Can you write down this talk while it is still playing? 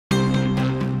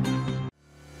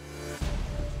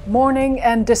Mourning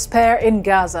and despair in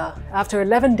Gaza. After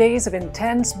 11 days of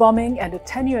intense bombing and a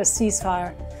tenuous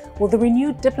ceasefire, will the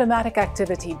renewed diplomatic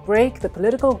activity break the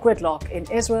political gridlock in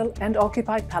Israel and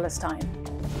occupied Palestine?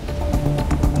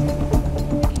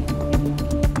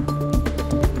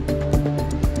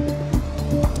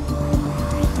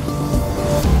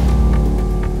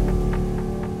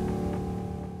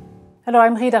 Hello,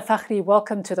 I'm Rida Fakhri.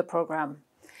 Welcome to the program.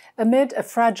 Amid a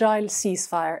fragile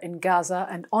ceasefire in Gaza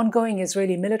and ongoing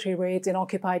Israeli military raids in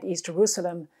occupied East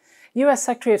Jerusalem, U.S.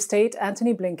 Secretary of State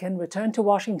Antony Blinken returned to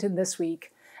Washington this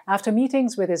week after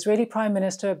meetings with Israeli Prime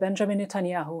Minister Benjamin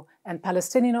Netanyahu and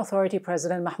Palestinian Authority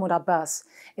President Mahmoud Abbas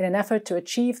in an effort to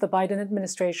achieve the Biden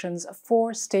administration's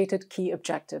four stated key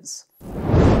objectives.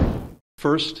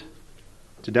 First,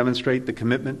 to demonstrate the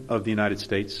commitment of the United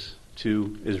States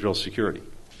to Israel's security.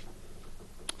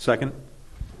 Second,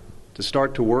 to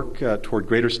start to work toward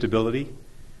greater stability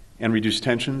and reduce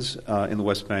tensions in the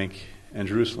West Bank and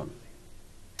Jerusalem.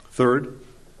 Third,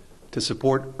 to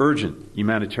support urgent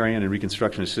humanitarian and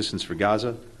reconstruction assistance for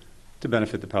Gaza to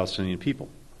benefit the Palestinian people.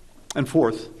 And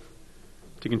fourth,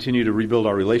 to continue to rebuild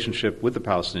our relationship with the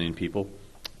Palestinian people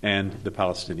and the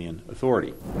Palestinian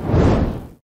Authority.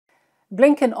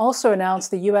 Blinken also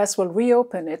announced the U.S. will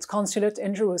reopen its consulate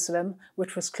in Jerusalem,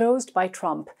 which was closed by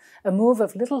Trump, a move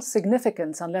of little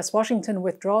significance unless Washington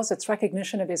withdraws its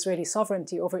recognition of Israeli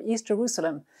sovereignty over East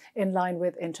Jerusalem in line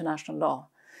with international law.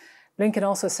 Blinken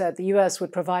also said the U.S.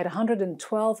 would provide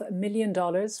 $112 million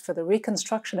for the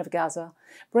reconstruction of Gaza,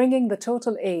 bringing the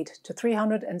total aid to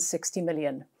 $360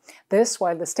 million. This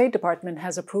while the State Department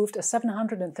has approved a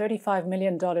 $735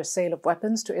 million sale of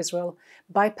weapons to Israel,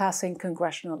 bypassing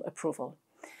congressional approval.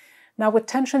 Now, with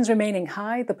tensions remaining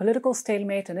high, the political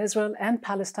stalemate in Israel and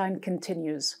Palestine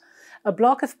continues. A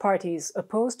bloc of parties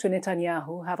opposed to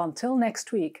Netanyahu have until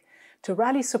next week to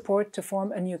rally support to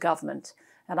form a new government,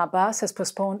 and Abbas has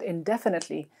postponed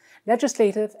indefinitely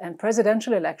legislative and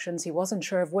presidential elections he wasn't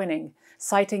sure of winning,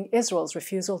 citing Israel's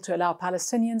refusal to allow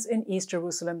Palestinians in East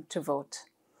Jerusalem to vote.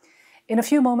 In a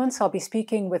few moments, I'll be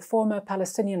speaking with former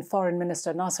Palestinian Foreign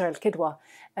Minister Nasser al-Kidwa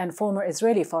and former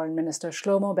Israeli Foreign Minister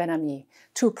Shlomo Ben-Ami,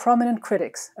 two prominent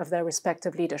critics of their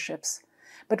respective leaderships.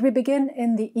 But we begin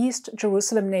in the East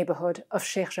Jerusalem neighborhood of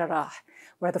Sheikh Jarrah,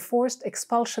 where the forced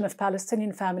expulsion of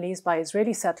Palestinian families by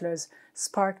Israeli settlers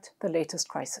sparked the latest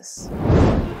crisis.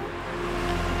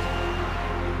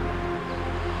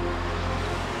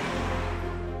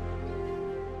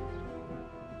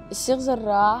 الشيخ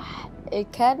جراح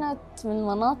كانت من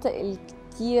المناطق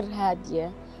الكتير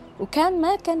هادية وكان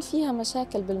ما كان فيها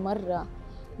مشاكل بالمرة،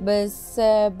 بس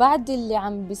بعد اللي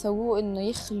عم بيسووه إنه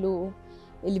يخلوا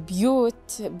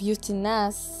بيوت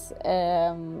الناس،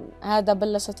 هذا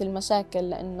بلشت المشاكل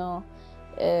لأنه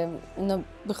إنه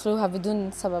بيخلوها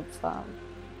بدون سبب.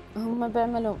 فهم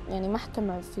بيعملوا يعني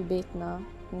محكمة في بيتنا،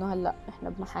 إنه هلأ إحنا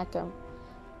بمحاكم،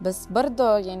 بس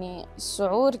برضه يعني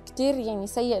الشعور كتير يعني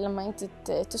سيء لما أنت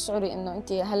تشعري إنه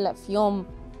أنت هلأ في يوم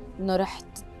إنه رح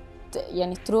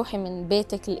يعني تروحي من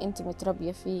بيتك اللي أنت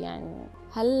متربية فيه. يعني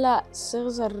هلأ الشيخ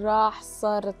جراح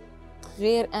صارت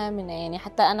غير آمنة، يعني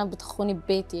حتى أنا بتخوني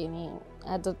ببيتي، يعني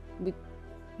هذا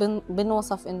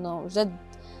بنوصف إنه جد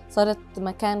صارت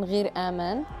مكان غير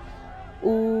آمن.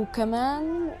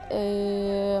 وكمان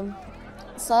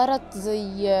صارت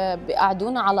زي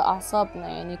بيقعدونا على أعصابنا،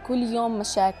 يعني كل يوم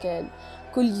مشاكل،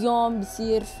 كل يوم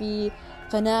بصير في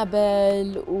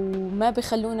قنابل وما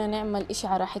بيخلونا نعمل إشي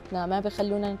على راحتنا، ما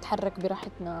بيخلونا نتحرك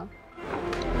براحتنا.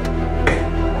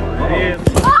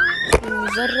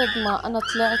 مجرد ما أنا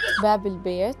طلعت باب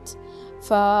البيت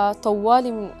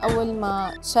فطوالي من أول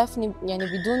ما شافني يعني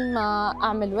بدون ما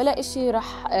أعمل ولا إشي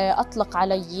راح أطلق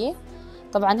علي.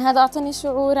 طبعاً هذا أعطاني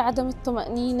شعور عدم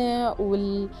الطمأنينة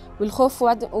والخوف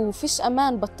وفيش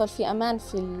أمان، بطل في أمان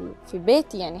في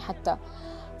بيتي يعني حتى.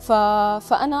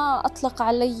 فأنا أطلق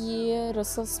علي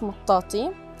رصاص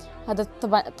مطاطي، هذا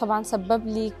طبعاً سبب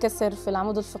لي كسر في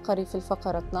العمود الفقري في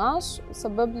الفقرة 12،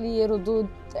 وسبب لي ردود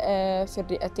في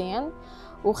الرئتين،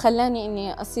 وخلاني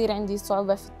إني أصير عندي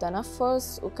صعوبة في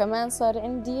التنفس، وكمان صار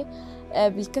عندي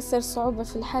بالكسر صعوبة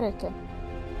في الحركة.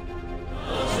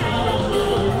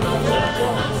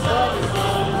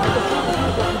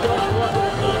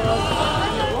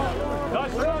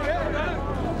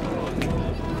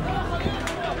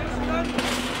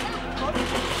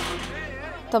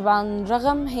 طبعاً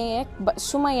رغم هيك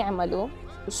شو ما يعملوا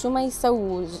وشو ما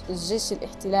يسووا الجيش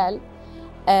الاحتلال،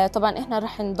 طبعاً إحنا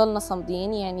رح نضلنا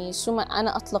صامدين. يعني شو ما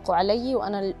أنا أطلقوا علي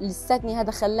وأنا لساتني،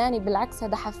 هذا خلاني بالعكس،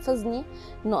 هذا حفزني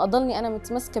إنه أضلني أنا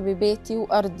متمسكة ببيتي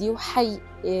وأرضي وحي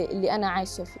اللي أنا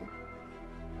عايشة فيه.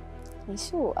 يعني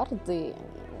شو أرضي،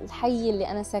 يعني الحي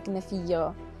اللي أنا ساكنة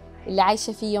فيه، اللي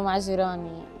عايشة فيه مع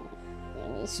جيراني.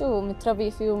 يعني شو متربية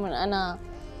فيه من أنا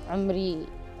عمري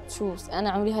أنا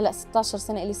عمري هلأ 16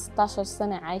 سنة، إلي 16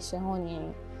 سنة عايشة هون.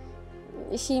 يعني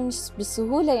إشي مش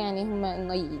بسهولة يعني هم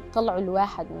إنه يطلعوا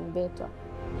الواحد من بيته.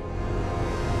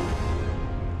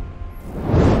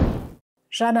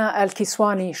 Jana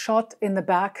al-Kiswani shot in the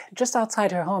back just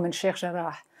outside her home in Sheikh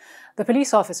Jarrah. The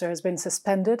police officer has been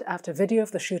suspended after video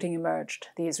of the shooting emerged.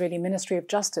 The Israeli Ministry of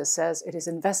Justice says it is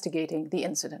investigating the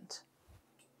incident.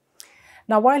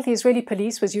 Now, while the Israeli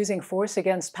police was using force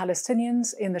against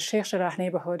Palestinians in the Sheikh Jarrah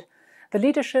neighborhood, the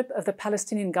leadership of the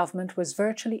Palestinian government was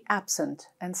virtually absent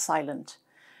and silent.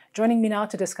 Joining me now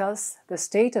to discuss the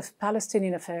state of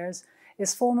Palestinian affairs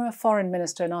is former Foreign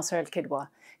Minister Nasser al-Kidwa.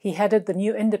 He headed the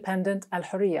new independent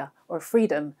Al-Hurriya, or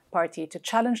Freedom, party to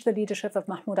challenge the leadership of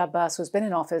Mahmoud Abbas, who's been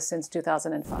in office since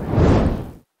 2005.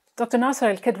 Dr. Nasser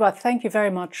al-Kidwa, thank you very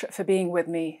much for being with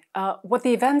me. What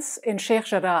the events in Sheikh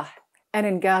Jarrah and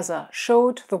in Gaza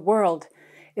showed the world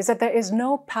is that there is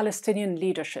no Palestinian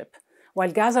leadership.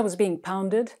 While Gaza was being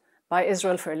pounded by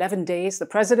Israel for 11 days, the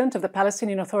president of the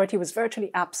Palestinian Authority was virtually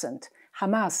absent.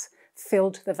 Hamas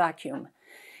filled the vacuum.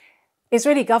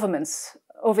 Israeli governments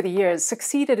over the years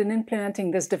succeeded in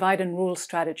implementing this divide and rule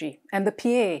strategy, and the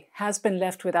PA has been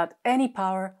left without any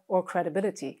power or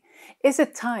credibility. Is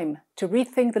it time to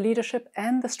rethink the leadership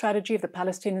and the strategy of the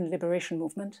Palestinian liberation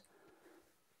movement?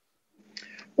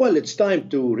 Well, it's time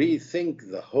to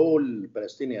rethink the whole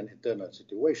Palestinian internal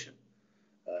situation.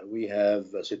 We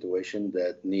have a situation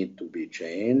that needs to be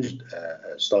changed,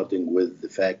 starting with the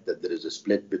fact that there is a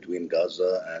split between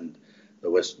Gaza and the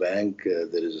West Bank.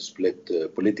 There is a split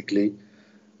politically.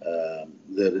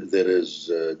 There is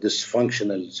a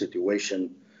dysfunctional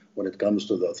situation when it comes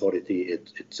to the authority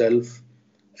itself.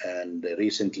 And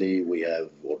recently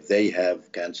they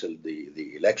have cancelled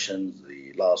the elections,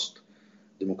 the last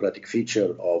democratic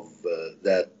feature of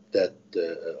that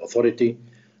authority.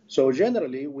 So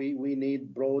generally, we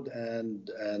need broad and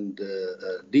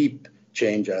deep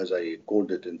change, as I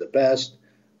called it in the past,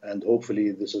 and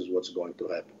hopefully this is what's going to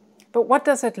happen. But what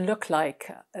does it look like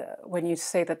when you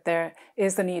say that there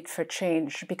is the need for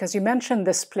change? Because you mentioned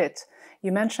the split,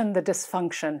 you mentioned the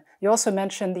dysfunction, you also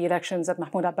mentioned the elections that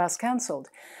Mahmoud Abbas cancelled.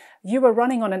 You were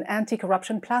running on an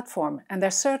anti-corruption platform, and there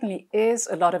certainly is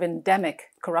a lot of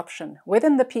endemic corruption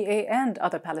within the PA and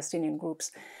other Palestinian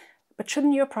groups. But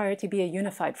shouldn't your priority be a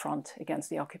unified front against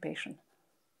the occupation?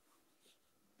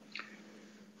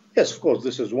 Yes, of course,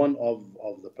 this is one of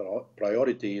the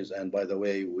priorities. And by the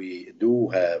way, we do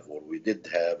have, or we did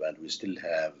have, and we still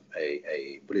have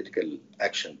a political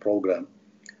action program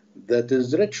that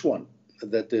is a rich one,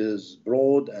 that is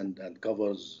broad and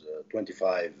covers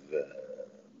 25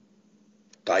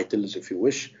 titles, if you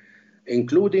wish,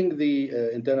 including the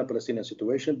internal Palestinian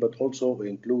situation, but also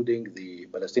including the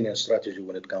Palestinian strategy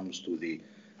when it comes to the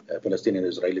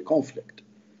Palestinian-Israeli conflict.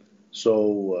 So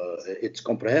it's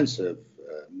comprehensive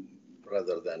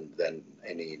rather than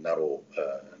any narrow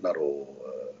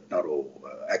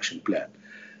action plan.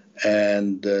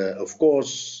 And of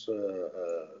course,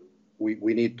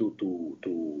 we need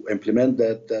to implement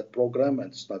that program,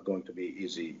 and it's not going to be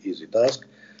easy task.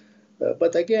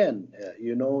 But again,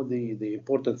 the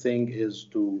important thing is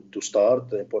to start.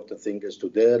 The important thing is to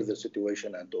dare the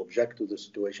situation and to object to the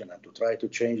situation and to try to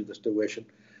change the situation.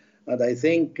 And I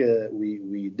think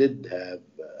we did have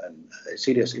a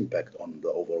serious impact on the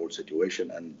overall situation.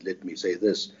 And let me say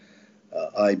this: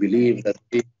 I believe that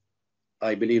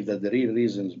the real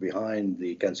reasons behind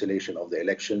the cancellation of the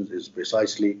elections is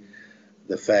precisely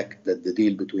the fact that the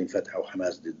deal between Fatah and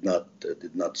Hamas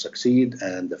did not succeed,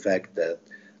 and the fact that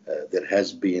there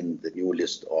has been the new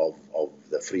list of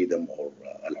the Freedom or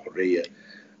Al-Hurriya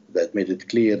that made it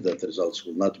clear that the results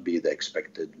will not be the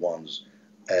expected ones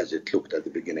as it looked at the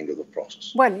beginning of the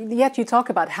process. Well, yet you talk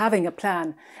about having a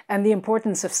plan and the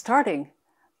importance of starting,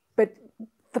 but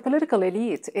the political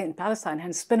elite in Palestine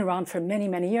has been around for many,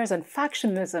 many years, and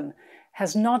factionalism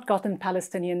has not gotten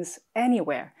Palestinians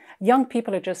anywhere. Young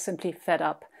people are just simply fed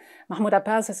up. Mahmoud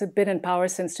Abbas has been in power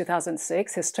since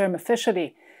 2006. His term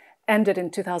officially ended in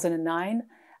 2009.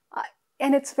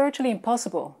 And it's virtually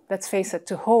impossible, let's face it,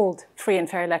 to hold free and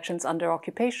fair elections under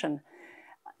occupation.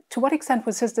 To what extent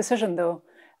was his decision, though,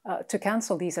 to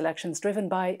cancel these elections driven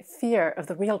by fear of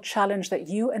the real challenge that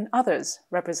you and others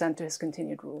represent to his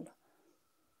continued rule?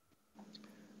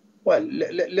 Well,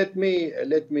 let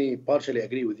me partially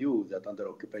agree with you that under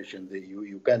occupation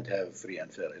you can't have free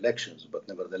and fair elections. But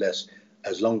nevertheless,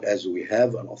 as long as we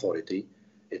have an authority,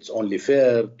 it's only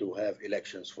fair to have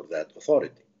elections for that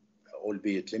authority,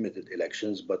 albeit limited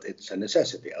elections, but it's a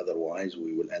necessity. Otherwise,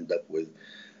 we will end up with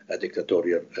a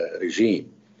dictatorial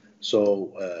regime.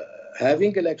 So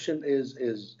having election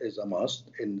is a must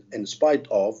in spite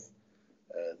of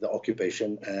the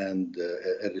occupation and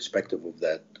irrespective of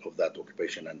that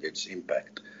occupation and its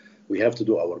impact. We have to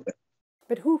do our best.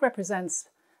 But who represents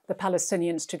the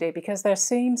Palestinians today? Because there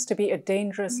seems to be a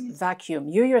dangerous vacuum.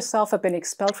 You yourself have been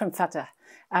expelled from Fatah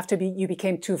after you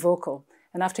became too vocal,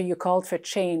 and after you called for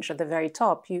change at the very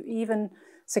top. You even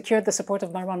secured the support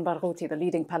of Marwan Barghouti, the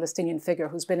leading Palestinian figure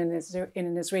who's been in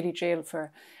an Israeli jail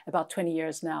for about 20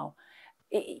 years now.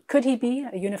 Could he be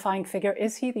a unifying figure?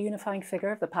 Is he the unifying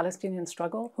figure of the Palestinian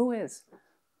struggle? Who is?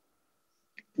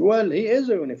 Well, he is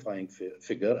a unifying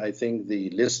figure. I think the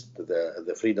list,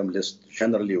 the freedom list,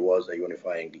 generally was a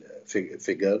unifying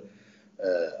figure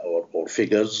or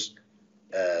figures.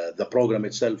 The program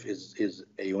itself is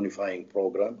a unifying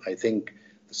program. I think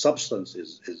the substance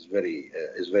is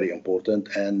very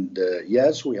important. And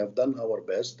yes, we have done our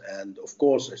best. And of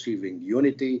course, achieving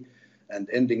unity and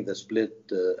ending the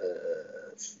split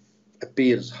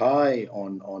appears high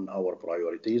on our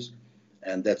priorities.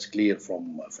 And that's clear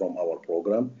from our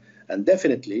program. And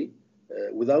definitely,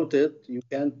 without it, you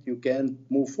can't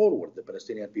move forward. The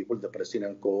Palestinian people, the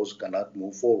Palestinian cause cannot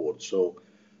move forward. So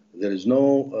there is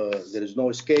no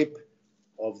escape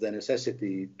of the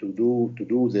necessity to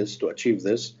do this, to achieve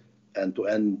this, and to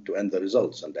end the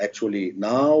results. And actually,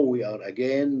 now we are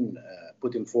again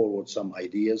putting forward some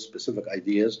ideas, specific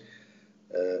ideas,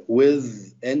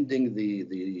 with ending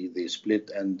the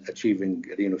split and achieving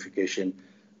reunification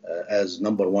as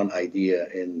number one idea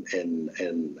in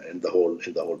the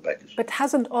whole package. But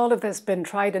hasn't all of this been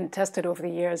tried and tested over the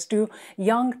years? Do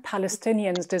young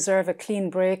Palestinians deserve a clean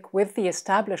break with the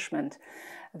establishment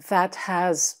that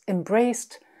has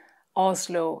embraced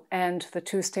Oslo and the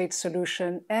two-state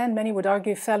solution, and many would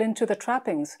argue fell into the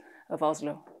trappings of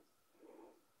Oslo?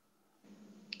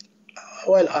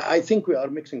 Well, I think we are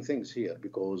mixing things here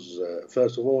because,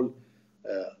 first of all,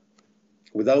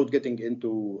 without getting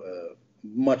into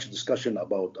much discussion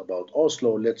about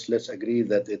Oslo, let's agree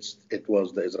that it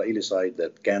was the Israeli side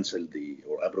that canceled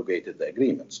or abrogated the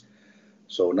agreements.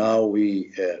 So now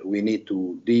we need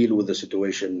to deal with the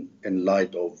situation in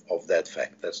light of that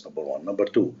fact. That's number one. Number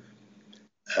two,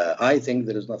 I think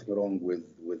there is nothing wrong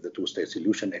with the two-state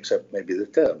solution except maybe the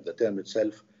term. The term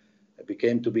itself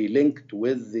became to be linked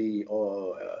with the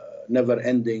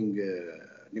never-ending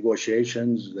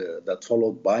negotiations that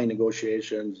followed by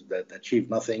negotiations that achieved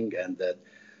nothing and that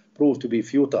proved to be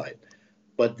futile.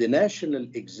 But the national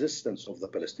existence of the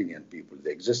Palestinian people,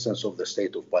 the existence of the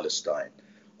state of Palestine,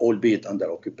 albeit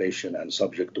under occupation and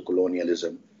subject to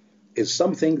colonialism, is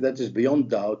something that is beyond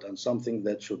doubt and something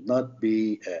that should not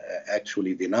be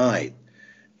actually denied.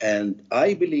 And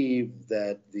I believe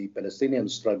that the Palestinian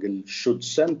struggle should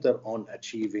center on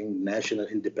achieving national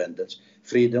independence,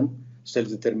 freedom,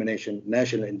 self-determination,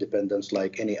 national independence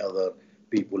like any other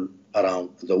people around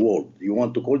the world. You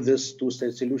want to call this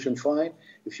two-state solution, fine.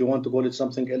 If you want to call it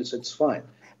something else, it's fine.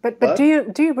 But do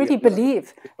you really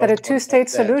believe that a two-state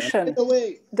solution,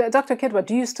 Dr. Kidwa,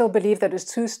 do you still believe that a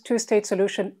two-state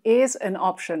solution is an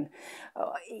option?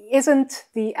 Isn't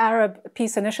the Arab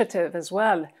Peace Initiative as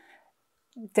well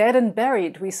dead and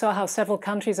buried? We saw how several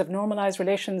countries have normalized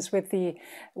relations with the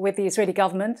Israeli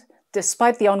government,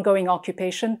 despite the ongoing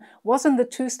occupation. Wasn't the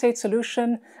two-state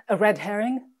solution a red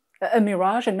herring, a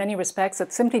mirage in many respects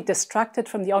that simply distracted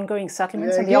from the ongoing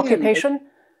settlements and the occupation?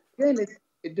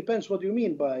 It depends what you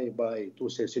mean by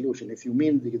two-state solution. If you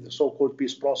mean the so-called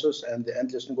peace process and the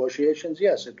endless negotiations,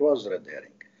 yes, it was red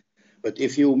herring. But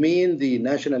if you mean the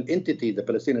national entity, the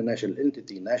Palestinian national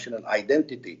entity, national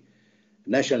identity,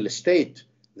 national state,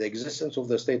 the existence of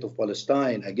the state of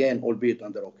Palestine, again, albeit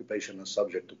under occupation and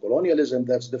subject to colonialism,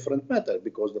 that's a different matter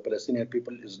because the Palestinian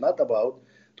people is not about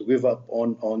to give up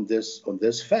on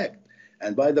this fact.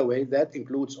 And by the way, that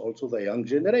includes also the young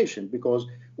generation, because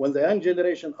when the young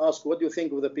generation asks, what do you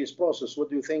think of the peace process? What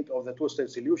do you think of the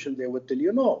two-state solution? They would tell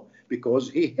you no,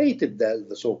 because he hated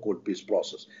the so-called peace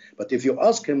process. But if you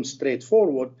ask him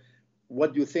straightforward,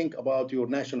 what do you think about your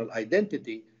national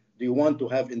identity? Do you want to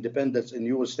have independence in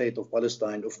your state of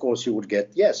Palestine? Of course, you would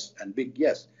get yes, and big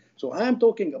yes. So I am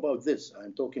talking about this.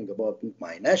 I'm talking about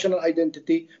my national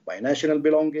identity, my national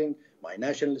belonging, my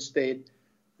national state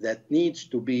that needs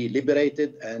to be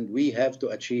liberated, and we have to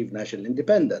achieve national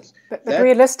independence. But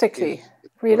realistically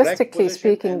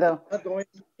speaking, though, not going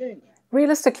to change.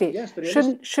 Realistically, yes,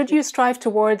 should you strive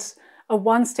towards a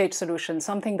one-state solution,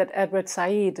 something that Edward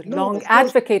Said long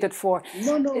advocated for?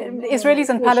 Israelis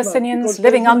and Palestinians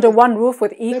living under one roof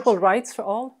with equal rights for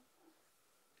all?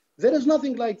 There is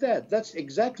nothing like that. That's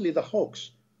exactly the hoax.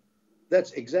 There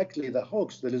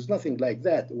is nothing like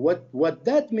that. What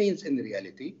that means in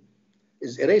reality,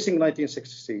 is erasing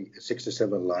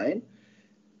 1967 line,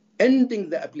 ending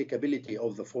the applicability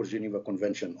of the Fourth Geneva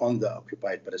Convention on the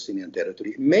occupied Palestinian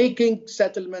territory, making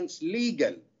settlements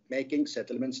legal.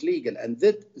 And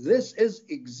this is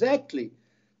exactly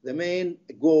the main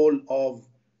goal of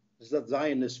the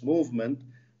Zionist movement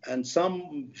and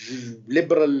some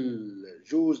liberal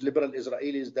Jews, liberal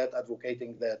Israelis that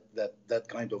advocating that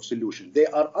kind of solution. They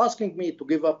are asking me to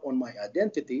give up on my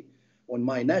identity, on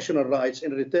my national rights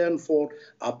in return for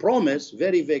a promise,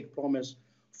 very vague promise,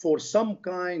 for some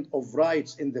kind of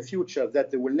rights in the future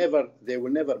that they will never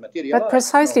materialize. But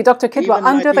precisely, Dr. Kidwa,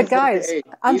 under the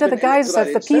guise of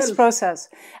the peace process,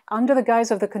 under the guise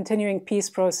of the continuing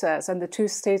peace process and the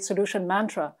two-state solution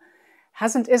mantra,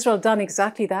 hasn't Israel done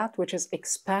exactly that, which is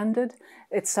expanded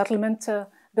its settlement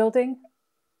building?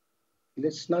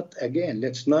 Let's not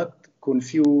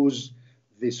confuse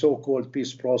the so-called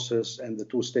peace process and the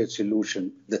two-state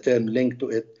solution, the term linked to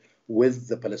it, with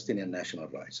the Palestinian national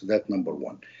rights. That's number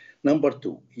one. Number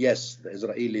two, yes, the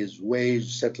Israelis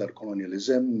waged settler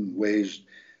colonialism, waged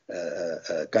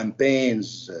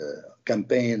campaigns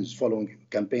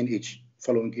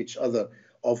following each other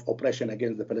of oppression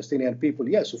against the Palestinian people.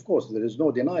 Yes, of course, there is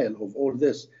no denial of all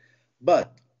this.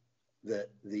 But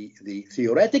the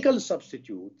theoretical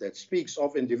substitute that speaks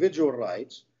of individual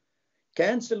rights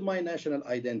cancel my national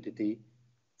identity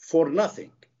for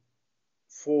nothing,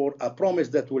 for a promise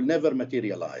that will never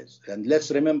materialize. And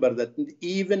let's remember that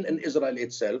even in Israel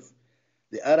itself,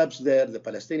 the Arabs there, the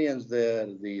Palestinians there,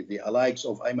 the allies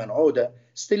of Ayman Oda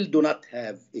still do not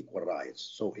have equal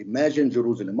rights. So imagine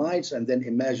Jerusalemites and then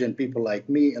imagine people like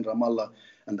me in Ramallah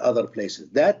and other places.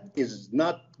 That is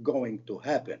not going to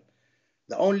happen.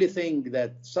 The only thing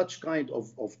that such kind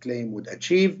of claim would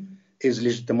achieve is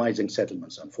legitimizing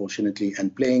settlements, unfortunately,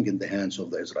 and playing in the hands of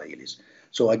the Israelis.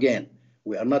 So again,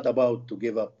 we are not about to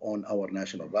give up on our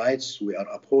national rights. We are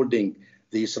upholding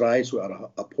these rights. We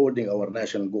are upholding our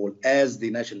national goal as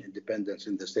the national independence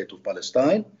in the state of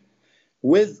Palestine.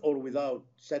 With or without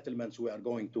settlements, we are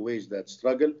going to wage that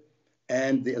struggle.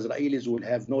 And the Israelis will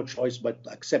have no choice but to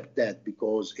accept that,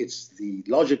 because it's the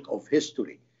logic of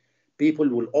history. People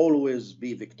will always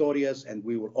be victorious, and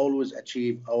we will always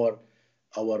achieve our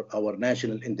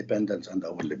national independence and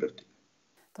our liberty.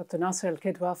 Dr. Nasser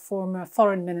Al-Kidwa, former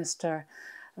Foreign Minister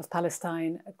of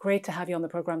Palestine. Great to have you on the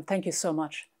program. Thank you so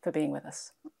much for being with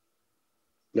us.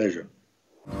 Pleasure.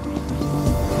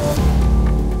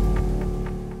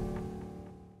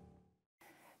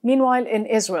 Meanwhile, in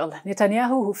Israel,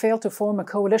 Netanyahu, who failed to form a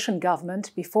coalition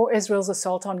government before Israel's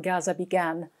assault on Gaza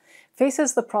began,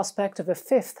 faces the prospect of a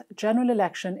fifth general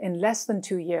election in less than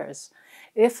 2 years,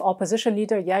 if opposition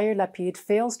leader Yair Lapid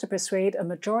fails to persuade a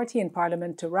majority in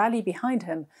parliament to rally behind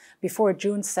him before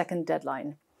June's 2nd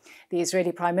deadline. The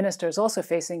Israeli Prime Minister is also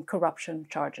facing corruption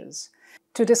charges.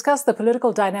 To discuss the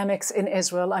political dynamics in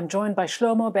Israel, I'm joined by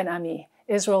Shlomo Ben-Ami,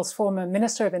 Israel's former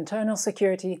Minister of Internal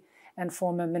Security and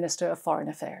former Minister of Foreign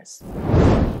Affairs.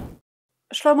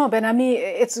 Shlomo Ben-Ami,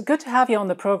 it's good to have you on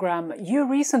the program. You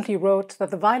recently wrote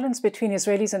that the violence between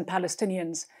Israelis and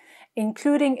Palestinians,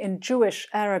 including in Jewish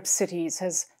Arab cities,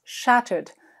 has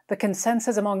shattered the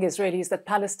consensus among Israelis that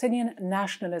Palestinian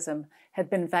nationalism had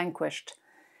been vanquished.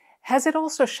 Has it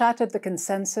also shattered the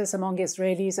consensus among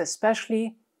Israelis,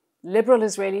 especially liberal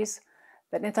Israelis,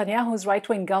 that Netanyahu's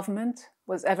right-wing government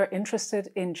was ever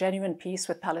interested in genuine peace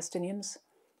with Palestinians?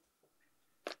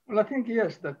 Well, I think,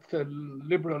 yes, that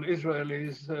liberal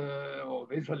Israelis, or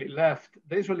the Israeli left,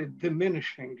 the Israeli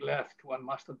diminishing left, one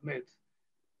must admit,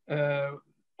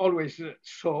 always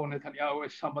saw Netanyahu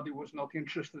as somebody who was not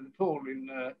interested at all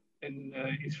in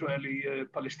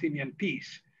Israeli-Palestinian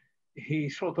peace. He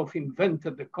sort of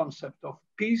invented the concept of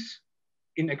peace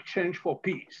in exchange for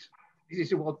peace. This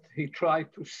is what he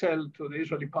tried to sell to the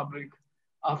Israeli public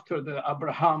after the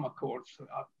Abraham Accords,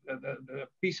 the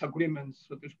peace agreements,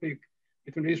 so to speak,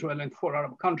 between Israel and 4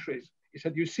 Arab countries. He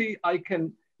said, you see, I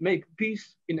can make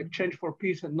peace in exchange for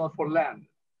peace and not for land.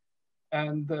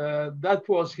 And that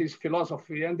was his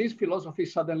philosophy. And this philosophy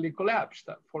suddenly collapsed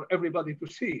for everybody to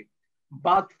see,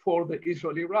 but for the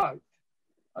Israeli right.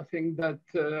 I think that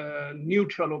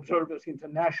neutral observers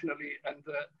internationally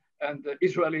and the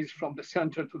Israelis from the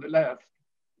center to the left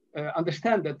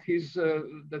understand that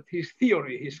his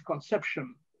theory, his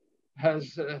conception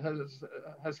has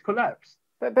collapsed.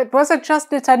 But was it just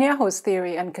Netanyahu's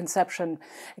theory and conception?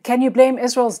 Can you blame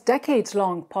Israel's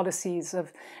decades-long policies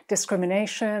of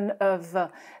discrimination, of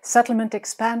settlement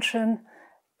expansion?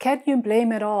 Can you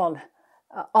blame it all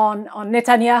on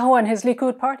Netanyahu and his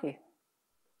Likud party?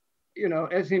 You know,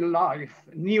 as in life,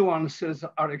 nuances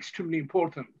are extremely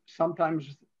important.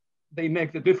 Sometimes they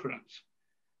make the difference.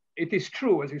 it is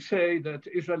true, as you say, that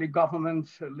Israeli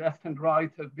governments, left and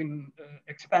right, have been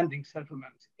expanding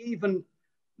settlements. Even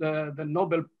the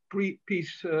Nobel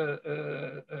Peace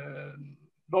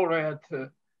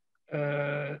laureate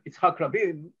Yitzhak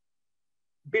Rabin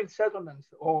built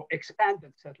settlements or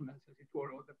expanded settlements, as it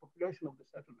were, or the population of the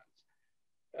settlements.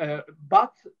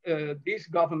 But these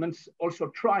governments also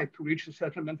tried to reach a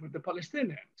settlement with the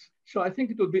Palestinians. So I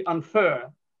think it would be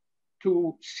unfair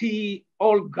to see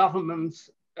all governments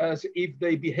as if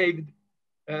they behaved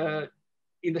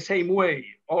in the same way,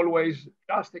 always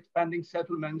just expanding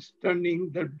settlements, turning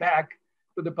their back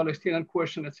to the Palestinian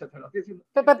question, etc.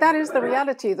 But that is the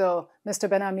reality, though, Mr.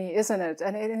 Ben-Ami, isn't it?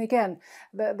 And again,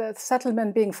 the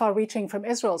settlement being far-reaching from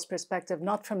Israel's perspective,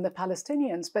 not from the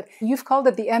Palestinians. But you've called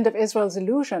it the end of Israel's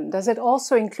illusion. Does it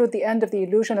also include the end of the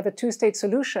illusion of a two-state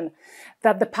solution,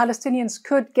 that the Palestinians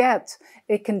could get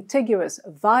a contiguous,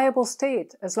 viable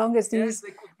state as long as these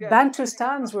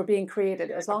Bantustans were being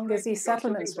created, as long as these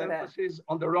settlements were there?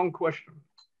 On the wrong question,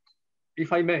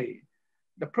 if I may.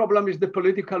 The problem is the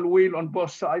political will on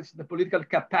both sides, the political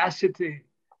capacity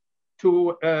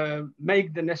to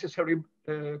make the necessary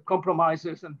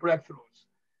compromises and breakthroughs.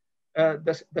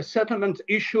 The settlement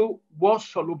issue was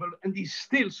soluble and is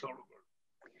still soluble.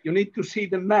 You need to see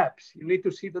the maps, you need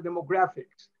to see the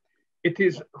demographics. It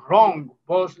is wrong,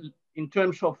 both in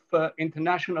terms of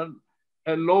international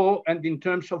law and in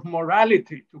terms of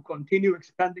morality, to continue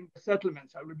expanding the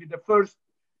settlements. I will be the first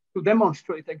to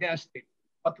demonstrate against it.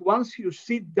 But once you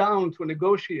sit down to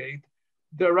negotiate,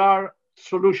 there are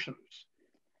solutions.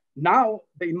 Now,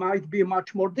 they might be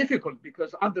much more difficult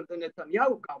because under the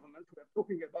Netanyahu government, we're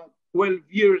talking about 12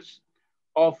 years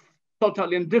of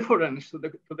total indifference to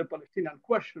the Palestinian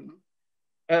question,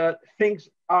 things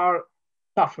are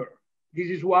tougher. This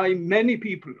is why many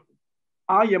people,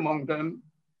 I among them,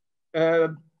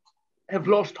 have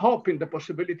lost hope in the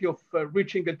possibility of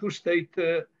reaching a two-state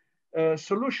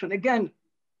solution. Again,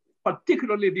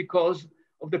 particularly because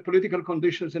of the political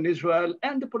conditions in Israel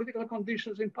and the political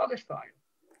conditions in Palestine.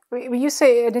 You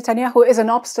say Netanyahu is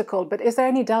an obstacle, but is there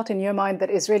any doubt in your mind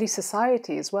that Israeli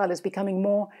society as well is becoming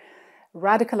more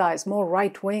radicalized, more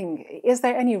right-wing? Is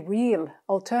there any real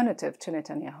alternative to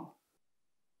Netanyahu?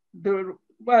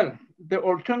 The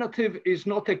alternative is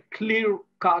not a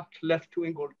clear-cut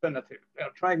left-wing alternative. They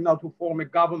are trying now to form a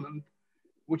government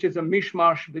which is a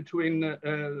mishmash between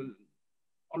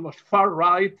almost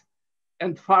far-right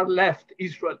and far-left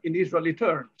Israel in Israeli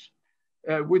terms,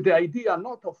 with the idea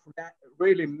not of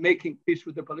really making peace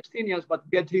with the Palestinians, but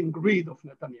getting rid of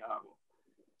Netanyahu.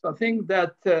 So I think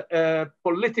that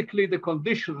politically the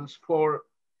conditions for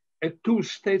a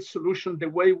two-state solution, the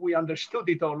way we understood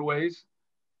it always,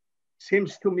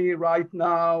 seems to me right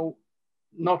now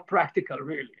not practical,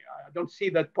 really. I don't see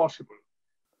that possible.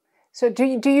 So do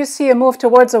you see a move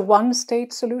towards a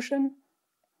one-state solution?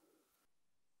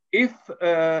 If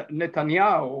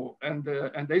Netanyahu and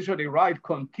the Israeli right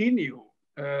continue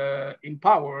in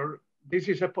power, this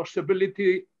is a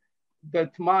possibility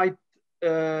that might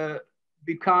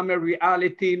become a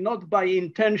reality, not by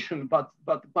intention, but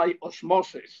by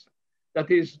osmosis.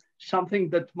 That is something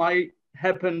that might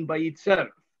happen by itself.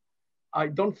 I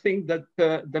don't think that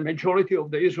the majority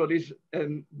of the Israelis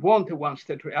want a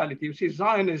one-state reality. You see,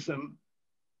 Zionism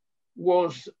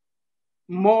was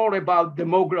more about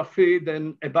demography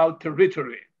than about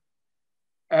territory.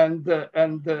 And the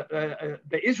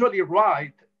Israeli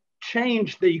right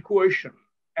changed the equation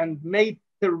and made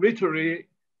territory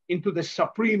into the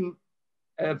supreme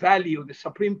value, the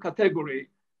supreme category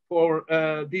for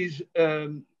these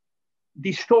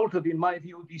distorted, in my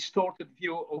view, distorted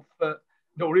view of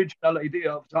the original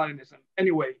idea of Zionism.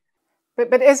 Anyway.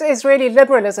 But is Israeli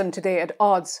liberalism today at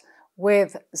odds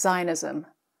with Zionism?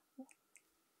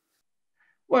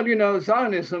 Well, you know,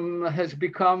 Zionism has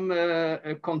become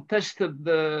a contested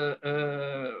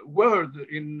word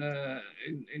in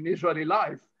Israeli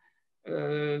life.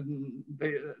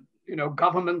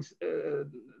 Governments,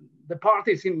 the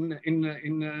parties in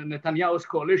Netanyahu's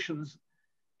coalitions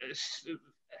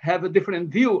have a different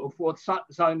view of what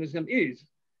Zionism is.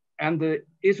 And the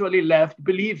Israeli left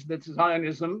believes that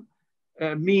Zionism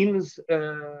means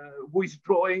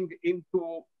withdrawing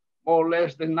into more or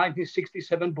less the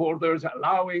 1967 borders,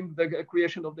 allowing the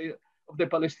creation of the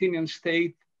Palestinian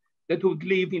state that would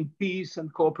live in peace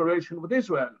and cooperation with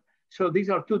Israel. So these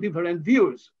are two different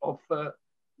views of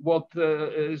what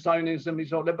Zionism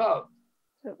is all about.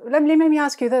 Let me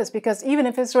ask you this, because even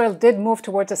if Israel did move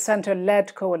towards a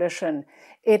center-led coalition,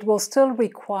 it will still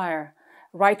require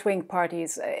right-wing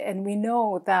parties. And we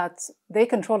know that they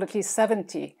control at least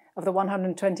 70 of the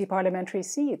 120 parliamentary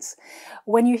seats.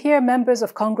 When you hear members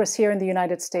of Congress here in the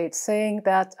United States saying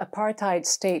that apartheid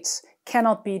states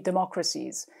cannot be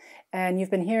democracies, and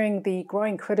you've been hearing the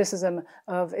growing criticism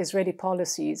of Israeli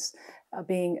policies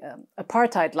being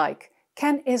apartheid-like,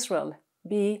 can Israel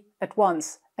be at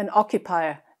once an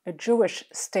occupier, a Jewish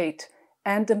state,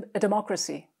 and a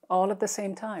democracy all at the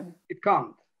same time? It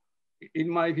can't. In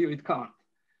my view, it can't.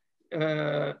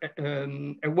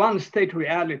 A one-state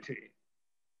reality,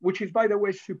 which is, by the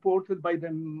way, supported by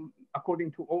them,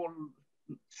 according to all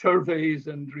surveys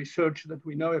and research that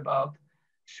we know about,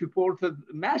 supported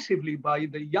massively by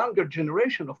the younger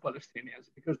generation of Palestinians,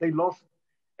 because they lost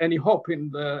any hope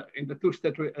in the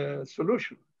two-state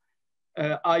solution.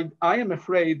 I am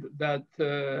afraid that,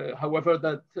 however,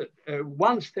 that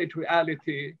one-state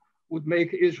reality would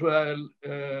make Israel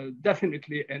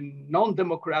definitely a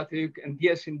non-democratic and,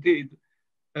 yes, indeed,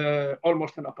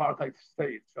 almost an apartheid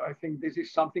state. So I think this is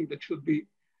something that should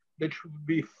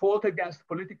be fought against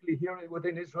politically here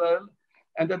within Israel,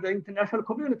 and that the international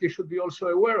community should be also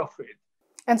aware of it.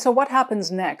 And so what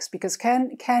happens next? Because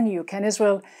can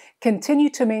Israel continue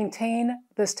to maintain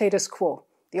the status quo,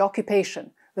 the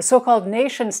occupation, the so-called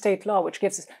nation-state law, which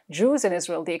gives Jews in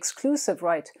Israel the exclusive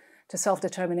right to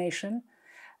self-determination,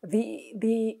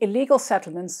 the illegal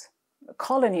settlements,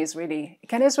 colonies really?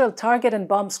 Can Israel target and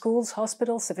bomb schools,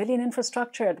 hospitals, civilian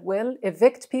infrastructure at will,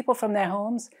 evict people from their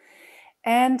homes,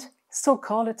 and still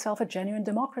call itself a genuine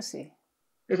democracy?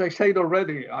 As I said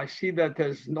already, I see that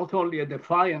as not only a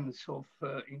defiance of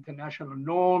international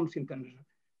norms,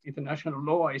 international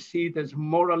law, I see it as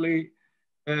morally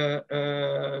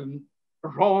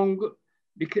wrong,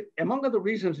 because, among other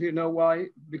reasons. You know why?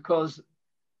 Because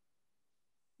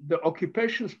the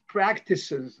occupation's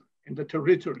practices in the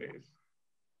territories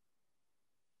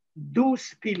do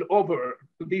spill over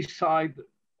to this side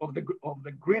of the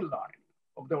green line,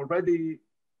 of the already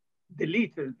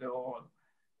deleted or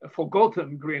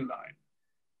forgotten green line.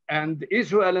 And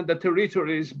Israel and the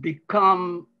territories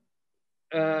become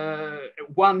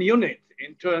one unit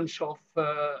in terms of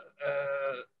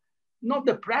not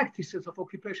the practices of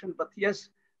occupation, but yes,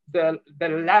 the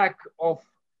lack of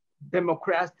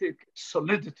democratic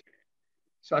solidity.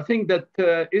 So I think that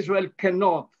Israel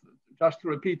cannot, just to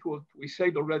repeat what we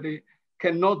said already,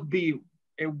 cannot be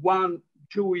a one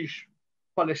Jewish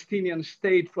Palestinian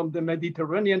state from the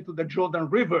Mediterranean to the Jordan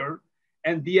River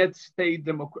and yet stay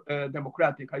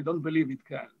democratic. I don't believe it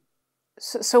can.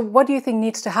 So what do you think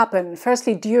needs to happen?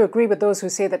 Firstly, do you agree with those who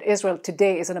say that Israel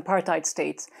today is an apartheid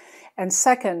state? And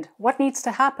second, what needs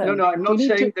to happen? No, I'm not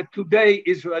saying that today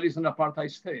Israel is an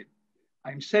apartheid state.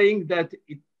 I'm saying that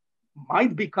it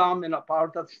might become an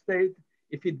apartheid state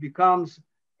if it becomes,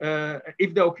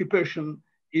 if the occupation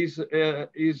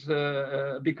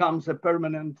becomes a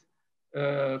permanent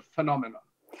phenomenon.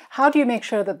 How do you make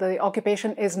sure that the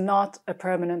occupation is not a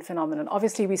permanent phenomenon?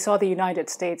 Obviously, we saw the United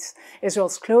States,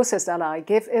 Israel's closest ally,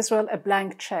 give Israel a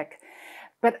blank check.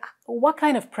 But what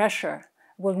kind of pressure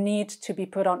will need to be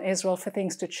put on Israel for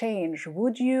things to change?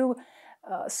 Would you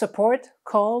support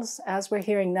calls, as we're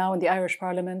hearing now in the Irish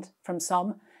Parliament from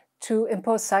some, to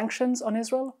impose sanctions on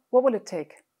Israel? What will it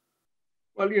take?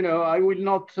 Well, you know, I will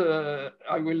not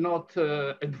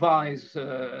advise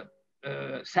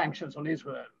sanctions on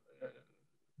Israel.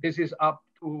 This is up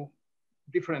to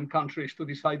different countries to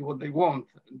decide what they want,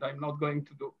 and I'm not going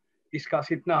to discuss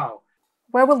it now.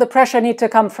 Where will the pressure need to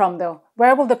come from, though?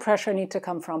 Where will the pressure need to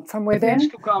come from? From within?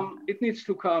 It needs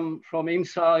to come from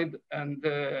inside, and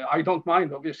I don't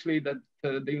mind, obviously, that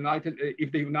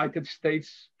if the United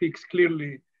States speaks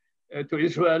clearly to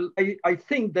Israel. I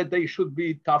think that they should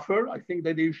be tougher. I think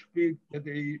that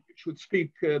they should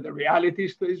speak the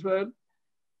realities to Israel.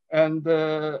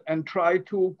 And try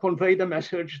to convey the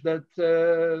message that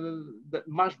that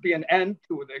must be an end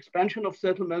to the expansion of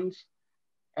settlements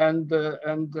and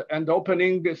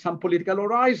opening some political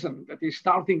horizon, that is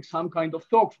starting some kind of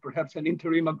talks, perhaps an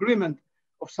interim agreement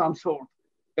of some sort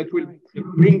that will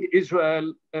bring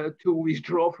Israel to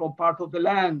withdraw from part of the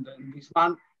land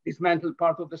and dismantle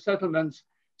part of the settlements,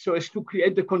 so as to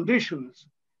create the conditions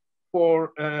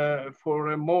for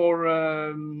a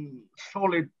more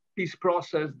solid peace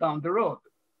process down the road.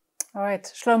 All right.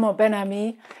 Shlomo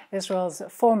Ben-Ami, Israel's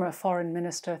former foreign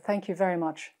minister, thank you very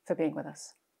much for being with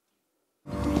us.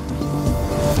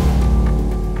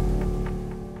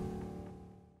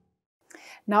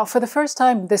 Now, for the first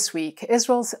time this week,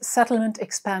 Israel's settlement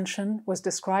expansion was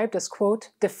described as, quote,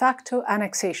 de facto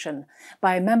annexation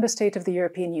by a member state of the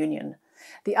European Union.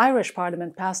 The Irish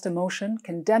Parliament passed a motion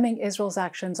condemning Israel's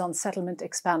actions on settlement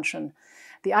expansion.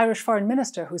 The Irish Foreign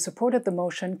Minister who supported the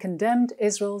motion condemned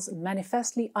Israel's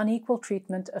manifestly unequal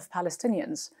treatment of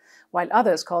Palestinians, while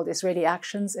others called Israeli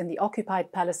actions in the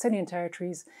occupied Palestinian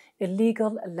territories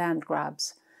illegal land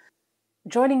grabs.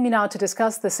 Joining me now to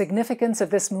discuss the significance of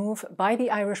this move by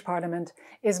the Irish Parliament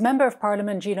is Member of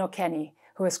Parliament Gino Kenny,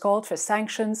 who has called for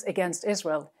sanctions against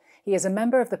Israel. He is a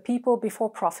member of the People Before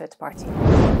Profit Party.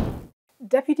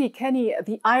 Deputy Kenny,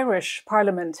 the Irish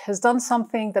Parliament has done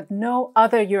something that no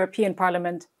other European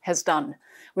Parliament has done,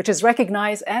 which is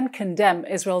recognise and condemn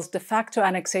Israel's de facto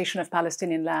annexation of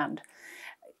Palestinian land.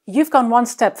 You've gone one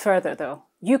step further, though.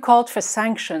 You called for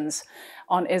sanctions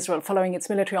on Israel following its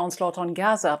military onslaught on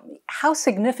Gaza. How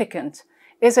significant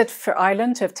is it for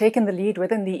Ireland to have taken the lead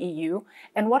within the EU,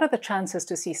 and what are the chances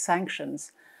to see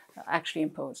sanctions actually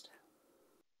imposed?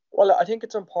 Well, I think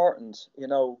it's important,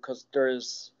 because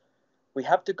we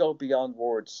have to go beyond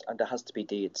words, and there has to be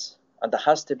deeds, and there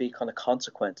has to be kind of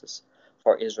consequences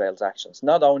for Israel's actions,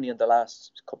 not only in the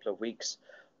last couple of weeks,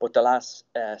 but the last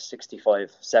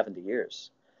 65, 70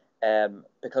 years.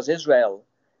 Because Israel,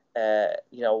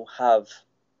 have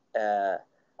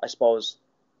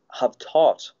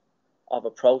thought of a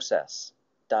process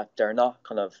that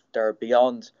they're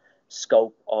beyond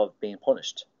scope of being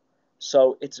punished.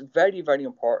 So it's very, very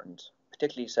important,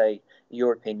 particularly, say,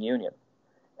 European Union,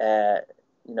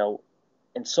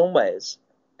 in some ways,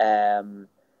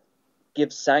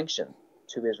 give sanction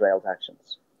to Israel's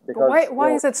actions. Because,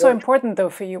 why is it so important, though,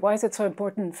 for you? Why is it so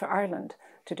important for Ireland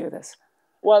to do this?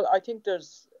 Well, I think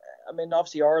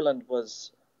obviously Ireland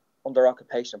was under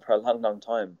occupation for a long, long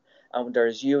time, and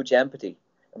there's huge empathy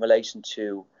in relation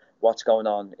to what's going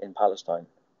on in Palestine,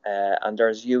 and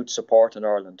there's huge support in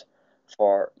Ireland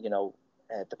for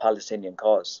the Palestinian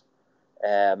cause,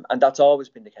 and that's always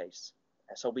been the case.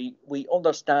 So we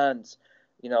understand,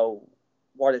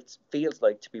 what it feels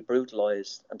like to be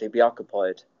brutalized and to be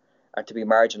occupied and to be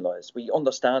marginalized. We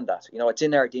understand that, it's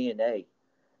in our DNA,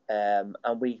 and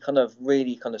we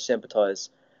really sympathize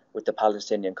with the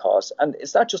Palestinian cause. And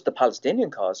it's not just the Palestinian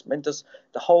cause. I mean, there's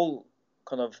the whole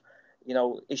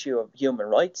issue of human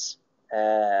rights,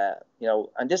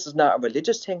 and this is not a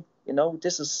religious thing.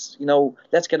 This is,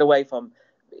 let's get away from,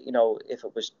 if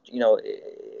it was,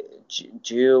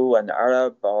 Jew and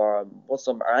Arab or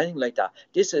Muslim or anything like that.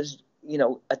 This is,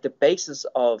 at the basis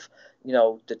of,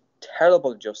 the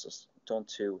terrible injustice done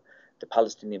to the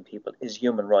Palestinian people is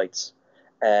human rights.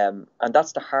 And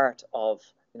that's the heart of,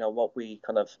 what we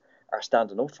are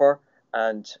standing up for.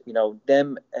 And,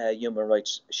 them human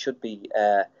rights should be,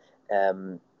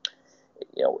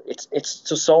 it's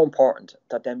just so important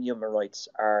that them human rights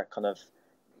are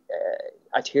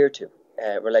adhered to,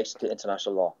 related to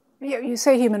international law. You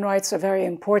say human rights are very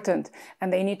important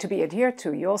and they need to be adhered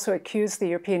to. You also accuse the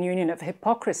European Union of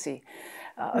hypocrisy,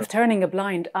 of turning a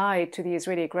blind eye to the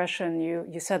Israeli aggression.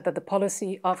 You said that the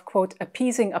policy of, quote,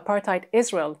 appeasing apartheid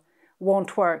Israel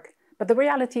won't work. But the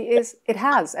reality is it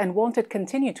has, and won't it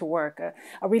continue to work?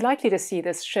 Are we likely to see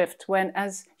this shift when,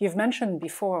 as you've mentioned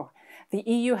before, the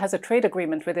EU has a trade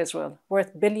agreement with Israel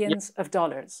worth billions of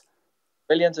dollars?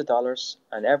 Billions of dollars,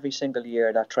 and every single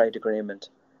year that trade agreement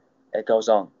goes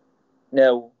on.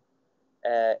 Now,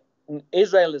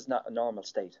 Israel is not a normal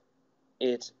state.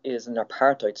 It is an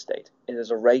apartheid state. It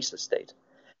is a racist state.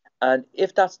 And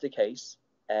if that's the case,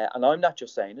 and I'm not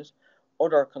just saying it,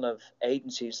 other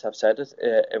agencies have said it.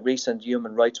 A recent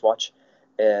Human Rights Watch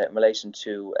in relation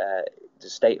to the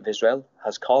state of Israel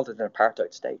has called it an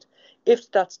apartheid state.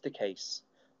 If that's the case,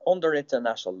 under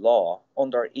international law,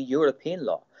 under European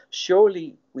law,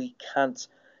 surely we can't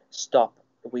stop.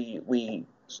 We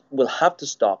will have to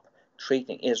stop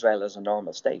treating Israel as a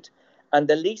normal state. And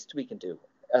the least we can do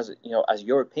as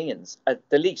Europeans, at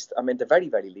the least, the very,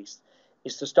 very least,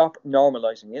 is to stop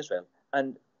normalizing Israel.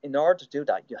 And in order to do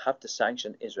that, you have to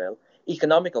sanction Israel,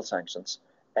 economical sanctions,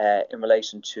 in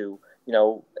relation to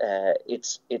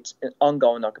its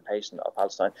ongoing occupation of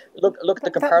Palestine. Look at the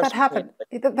comparison.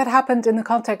 That happened in the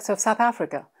context of South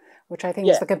Africa, which I think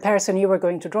is the comparison you were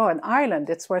going to draw. In Ireland,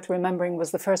 it's worth remembering,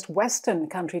 was the first Western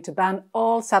country to ban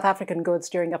all South African goods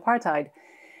during apartheid.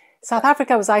 South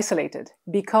Africa was isolated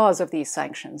because of these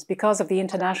sanctions, because of the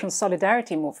international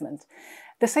solidarity movement.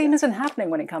 The same isn't happening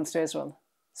when it comes to Israel.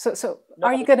 So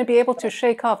are you going to be able to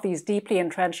shake off these deeply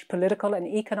entrenched political and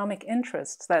economic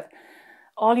interests that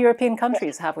all European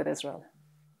countries have with Israel?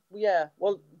 Yeah,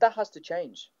 well, that has to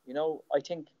change. I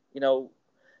think,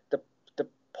 the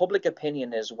public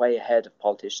opinion is way ahead of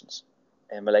politicians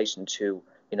in relation to,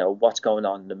 what's going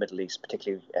on in the Middle East,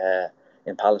 particularly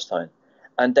in Palestine.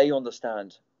 And they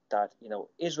understand that,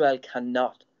 Israel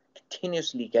cannot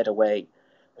continuously get away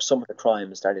with some of the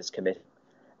crimes that is committing.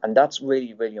 And that's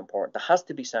really, really important. There has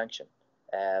to be sanction.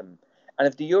 And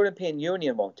if the European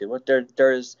Union won't do it,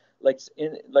 there's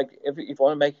if you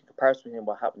want to make a comparison between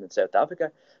what happened in South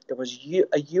Africa, there was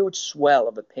a huge swell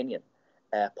of opinion,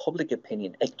 public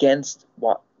opinion against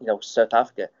what South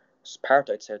Africa,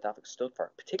 apartheid South Africa stood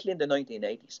for, particularly in the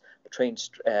 1980s, between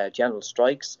general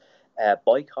strikes,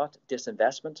 boycott,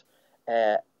 disinvestment.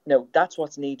 That's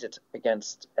what's needed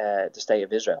against the state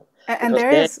of Israel. And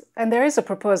there is a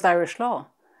proposed Irish law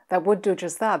that would do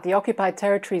just that. The Occupied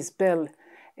Territories Bill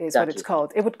is what it's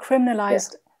called. It would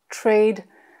criminalize trade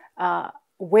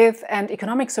with and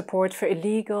economic support for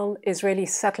illegal Israeli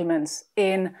settlements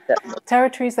in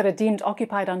territories that are deemed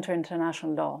occupied under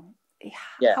international law.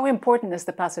 How important is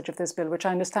the passage of this bill, which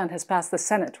I understand has passed the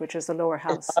Senate, which is the lower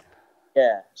house?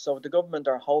 Yeah, so the government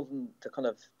are holding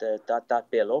that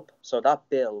bill up. So that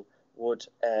bill would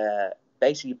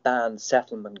basically ban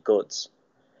settlement goods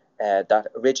that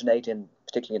originate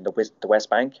particularly in the West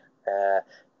Bank.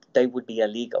 They would be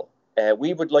illegal.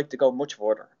 We would like to go much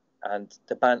further and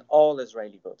to ban all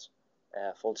Israeli goods,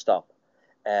 full stop.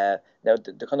 Now,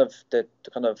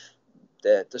 the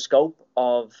scope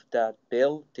of that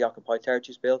bill, the Occupied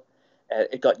Territories Bill,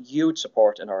 it got huge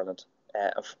support in Ireland.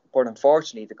 But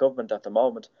unfortunately, the government at the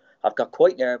moment have got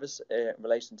quite nervous in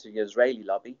relation to the Israeli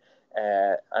lobby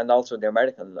and also the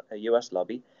American US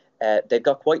lobby. They've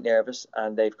got quite nervous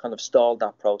and they've kind of stalled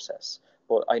that process.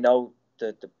 But I know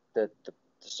the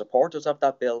supporters of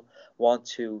that bill want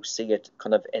to see it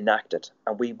kind of enacted,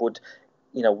 and we would,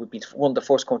 we'd be one of the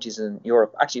first countries in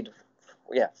Europe, actually,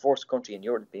 first country in the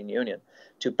European Union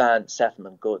to ban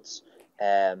settlement goods.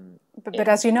 But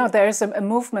as you know, there is a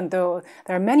movement, though.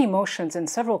 There are many motions in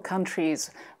several countries,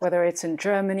 whether it's in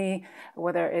Germany,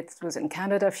 whether it was in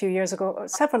Canada a few years ago, or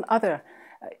several other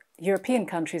European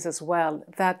countries as well,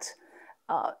 that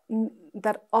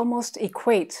almost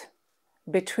equate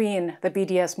between the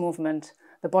BDS movement,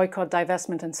 the boycott,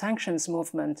 divestment and sanctions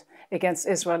movement against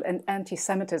Israel, and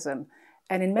anti-Semitism.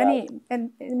 And in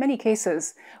many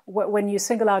cases, when you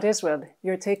single out Israel,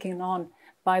 you're taken on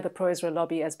by the pro-Israel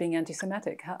lobby as being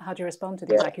anti-Semitic. How do you respond to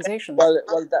these accusations?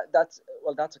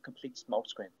 That's a complete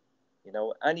smokescreen.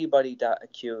 Anybody that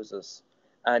accuses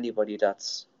anybody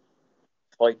that's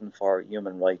fighting for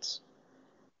human rights,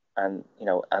 and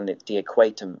they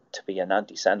equate them to be an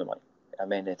anti-Semite. I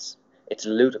mean, it's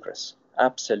ludicrous,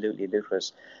 absolutely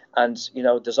ludicrous. And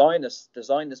the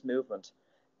Zionist movement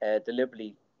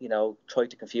deliberately tried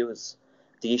to confuse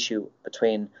the issue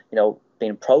between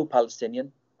being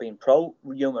pro-Palestinian, being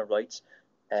pro-human rights,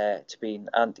 to being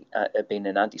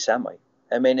an anti-Semite.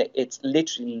 I mean, it's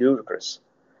literally ludicrous,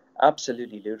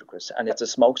 absolutely ludicrous, and it's a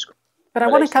smokescreen. But I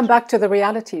want to come back to the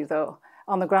reality, though,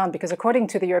 on the ground, because according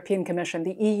to the European Commission,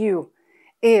 the EU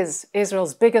is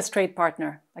Israel's biggest trade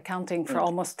partner, accounting for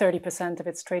almost 30% of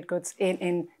its trade goods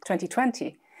in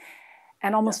 2020.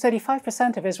 And almost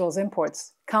 35% of Israel's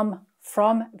imports come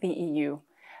from the EU.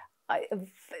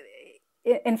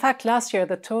 In fact, last year,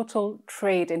 the total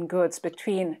trade in goods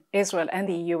between Israel and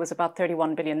the EU was about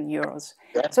 31 billion euros.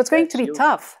 So it's going to be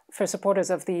tough for supporters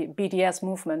of the BDS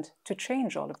movement to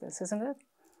change all of this, isn't it?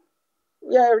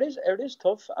 Yeah, it is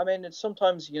tough. I mean, it's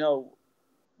sometimes,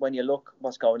 when you look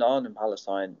what's going on in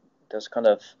Palestine, there's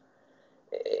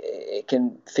it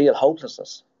can feel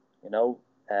hopelessness, and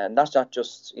that's not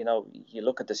just, you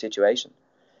look at the situation,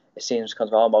 it seems kind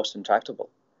of almost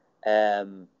intractable.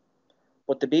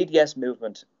 But the BDS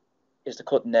movement is the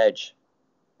cutting edge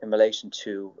in relation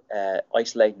to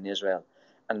isolating Israel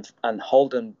and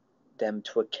holding them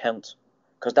to account,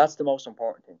 because that's the most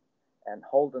important thing, and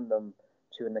holding them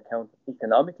to an account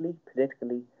economically,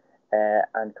 politically,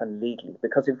 and kind of legally.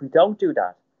 Because if we don't do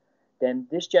that, then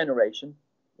this generation,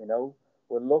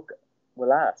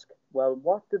 will ask, well,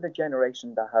 what did the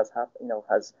generation that has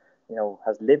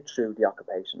lived through the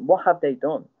occupation, what have they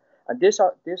done? And this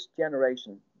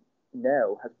generation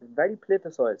now has been very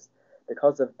politicized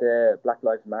because of the Black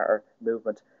Lives Matter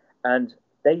movement, and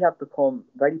they have become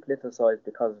very politicized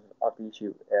because of the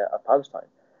issue of Palestine.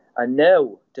 And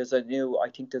now there's a new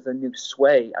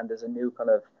sway, and there's a new kind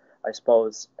of, I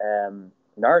suppose,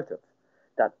 narrative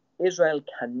that Israel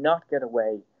cannot get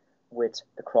away with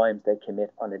the crimes they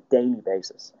commit on a daily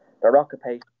basis. Their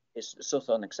occupation is just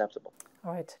unacceptable.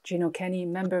 All right. Gino Kenny,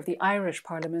 member of the Irish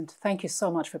Parliament, thank you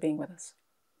so much for being with us.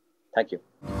 Thank you.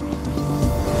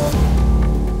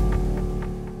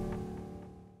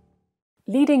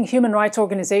 Leading human rights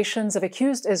organizations have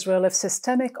accused Israel of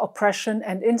systemic oppression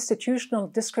and institutional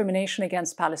discrimination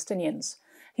against Palestinians.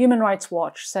 Human Rights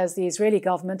Watch says the Israeli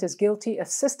government is guilty of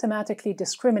systematically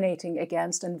discriminating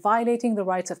against and violating the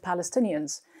rights of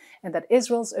Palestinians, and that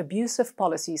Israel's abusive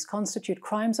policies constitute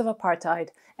crimes of apartheid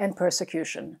and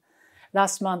persecution.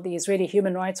 Last month, the Israeli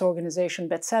human rights organization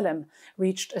B'Tselem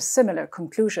reached a similar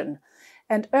conclusion.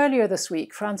 And earlier this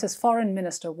week, France's foreign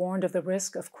minister warned of the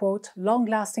risk of, quote,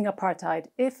 long-lasting apartheid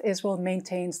if Israel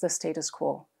maintains the status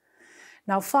quo.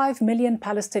 Now, 5 million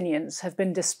Palestinians have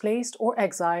been displaced or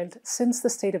exiled since the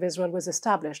State of Israel was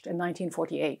established in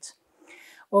 1948.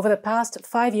 Over the past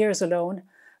 5 years alone,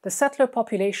 the settler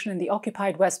population in the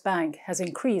occupied West Bank has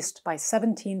increased by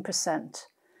 17%.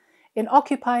 In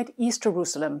occupied East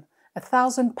Jerusalem,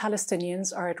 1,000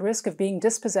 Palestinians are at risk of being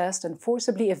dispossessed and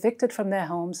forcibly evicted from their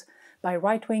homes by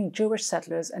right-wing Jewish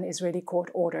settlers and Israeli court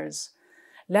orders.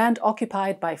 Land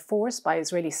occupied by force by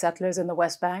Israeli settlers in the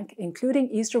West Bank, including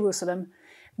East Jerusalem,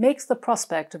 makes the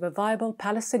prospect of a viable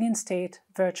Palestinian state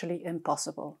virtually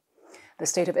impossible. The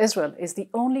State of Israel is the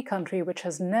only country which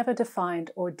has never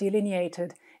defined or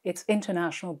delineated its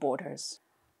international borders.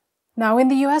 Now, in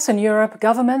the US and Europe,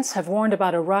 governments have warned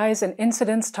about a rise in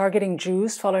incidents targeting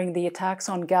Jews following the attacks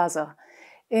on Gaza.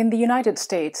 In the United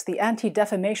States, the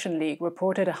Anti-Defamation League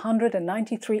reported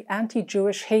 193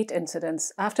 anti-Jewish hate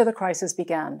incidents after the crisis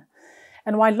began.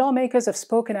 And while lawmakers have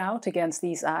spoken out against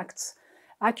these acts,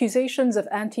 accusations of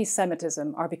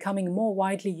anti-Semitism are becoming more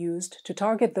widely used to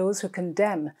target those who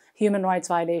condemn human rights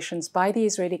violations by the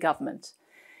Israeli government.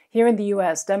 Here in the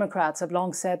US, Democrats have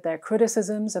long said their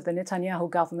criticisms of the Netanyahu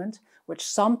government, which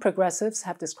some progressives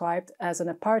have described as an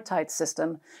apartheid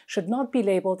system, should not be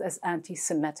labeled as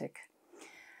anti-Semitic.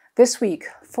 This week,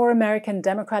 4 American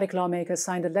Democratic lawmakers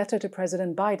signed a letter to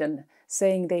President Biden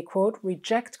saying they, quote,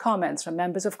 reject comments from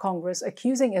members of Congress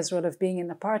accusing Israel of being an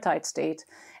apartheid state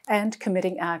and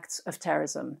committing acts of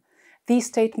terrorism. These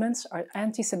statements are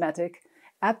anti-Semitic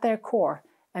at their core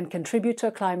and contribute to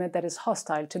a climate that is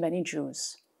hostile to many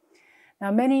Jews.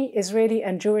 Now, many Israeli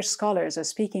and Jewish scholars are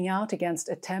speaking out against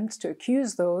attempts to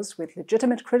accuse those with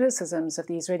legitimate criticisms of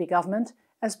the Israeli government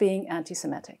as being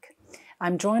anti-Semitic.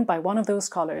 I'm joined by one of those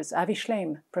scholars, Avi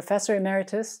Shleim, Professor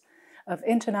Emeritus of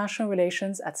International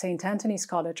Relations at St. Antony's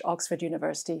College, Oxford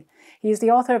University. He is the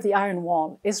author of The Iron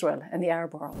Wall, Israel and the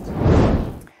Arab World.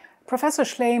 Professor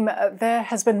Shleim, there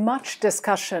has been much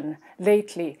discussion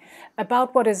lately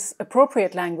about what is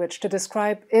appropriate language to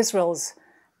describe Israel's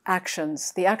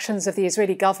actions, the actions of the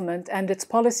Israeli government and its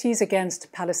policies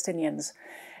against Palestinians.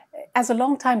 As a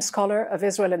longtime scholar of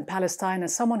Israel and Palestine,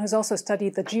 as someone who's also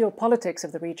studied the geopolitics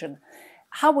of the region,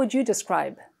 how would you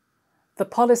describe the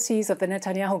policies of the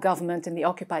Netanyahu government in the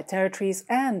occupied territories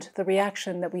and the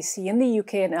reaction that we see in the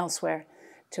UK and elsewhere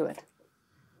to it?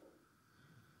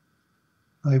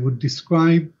 I would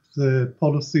describe the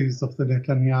policies of the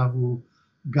Netanyahu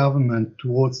government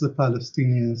towards the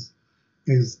Palestinians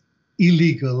as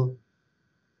illegal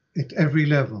at every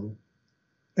level.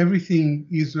 Everything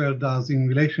Israel does in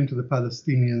relation to the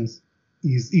Palestinians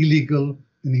is illegal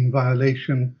and in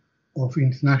violation of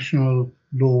international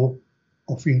law,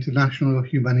 of international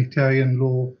humanitarian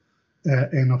law,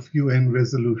 and of UN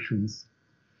resolutions.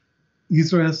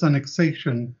 Israel's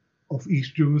annexation of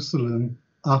East Jerusalem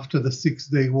after the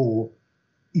Six-Day War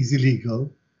is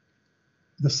illegal.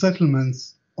 The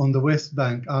settlements on the West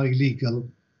Bank are illegal,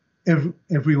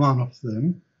 every one of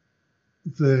them.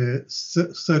 The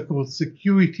so-called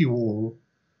security wall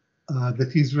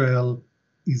that Israel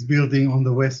is building on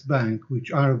the West Bank,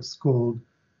 which Arabs called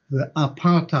the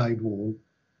apartheid wall,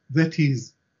 that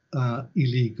is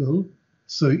illegal.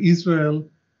 So Israel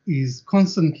is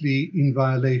constantly in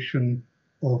violation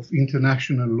of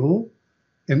international law,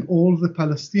 and all the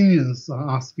Palestinians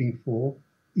are asking for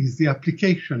is the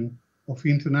application of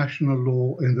international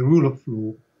law and the rule of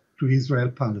law to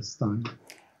Israel-Palestine.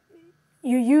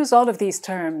 You use all of these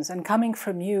terms, and coming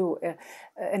from you,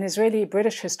 an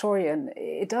Israeli-British historian,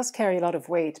 it does carry a lot of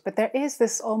weight, but there is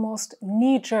this almost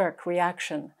knee-jerk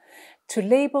reaction to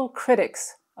label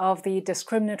critics of the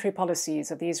discriminatory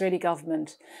policies of the Israeli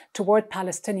government toward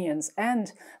Palestinians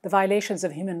and the violations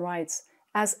of human rights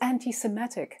as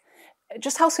anti-Semitic.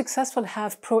 Just how successful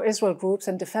have pro-Israel groups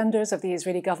and defenders of the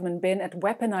Israeli government been at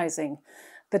weaponizing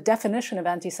the definition of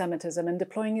anti-Semitism and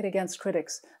deploying it against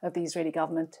critics of the Israeli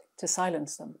government to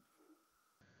silence them?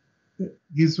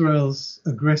 Israel's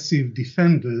aggressive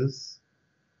defenders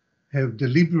have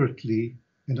deliberately,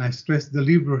 and I stress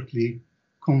deliberately,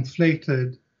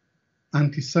 conflated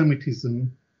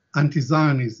anti-Semitism,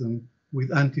 anti-Zionism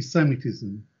with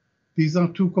anti-Semitism. These are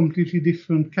two completely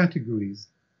different categories.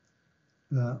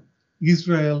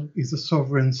 Israel is a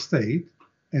sovereign state,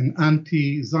 and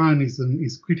anti-Zionism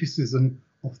is criticism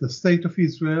of the state of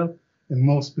Israel, and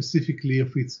more specifically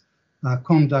of its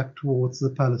conduct towards the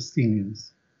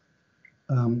Palestinians.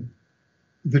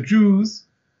 The Jews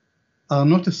are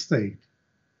not a state.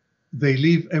 They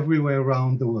live everywhere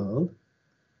around the world,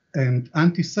 and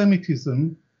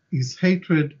anti-Semitism is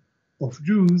hatred of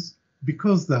Jews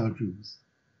because they are Jews.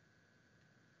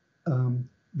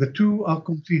 The two are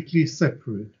completely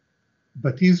separate,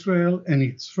 but Israel and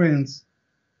its friends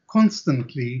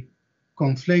constantly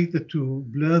conflate the two,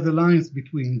 blur the lines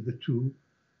between the two,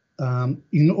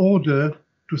 in order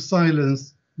to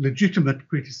silence legitimate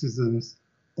criticisms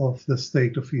of the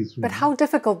state of Israel. But how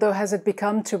difficult, though, has it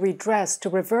become to redress, to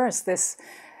reverse this,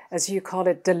 as you call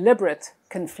it, deliberate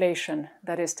conflation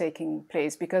that is taking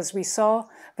place? Because we saw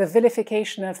the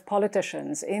vilification of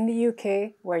politicians in the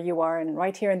UK, where you are, and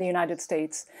right here in the United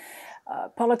States.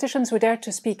 Politicians who dared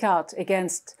to speak out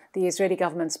against the Israeli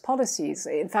government's policies.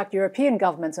 In fact, European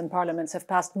governments and parliaments have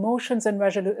passed motions and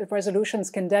resolutions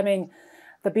condemning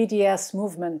the BDS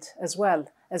movement as well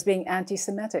as being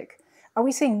anti-Semitic. Are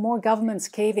we seeing more governments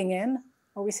caving in?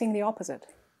 Or are we seeing the opposite?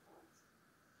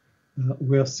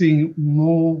 We are seeing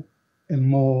more and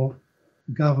more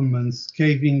governments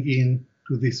caving in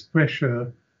to this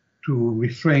pressure to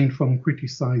refrain from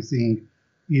criticizing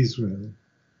Israel.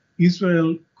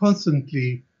 Israel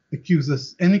constantly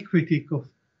accuses any critic of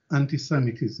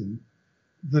anti-Semitism.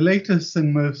 The latest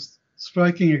and most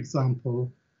striking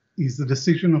example is the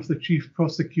decision of the chief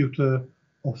prosecutor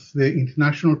of the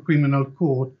International Criminal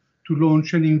Court to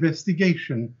launch an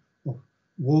investigation of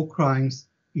war crimes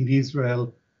in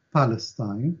Israel,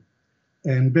 Palestine.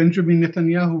 And Benjamin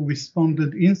Netanyahu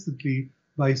responded instantly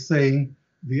by saying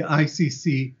the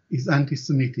ICC is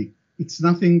anti-Semitic. It's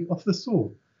nothing of the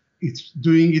sort. It's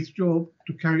doing its job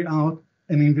to carry out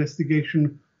an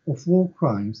investigation of war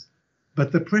crimes.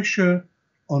 But the pressure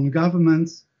on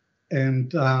governments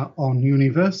and on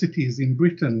universities in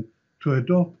Britain to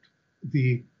adopt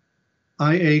the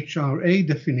IHRA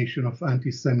definition of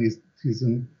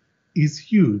anti-Semitism is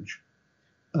huge.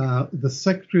 The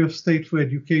Secretary of State for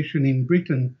Education in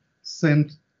Britain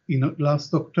sent in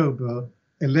last October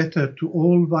a letter to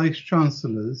all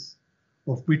vice-chancellors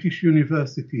of British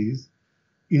universities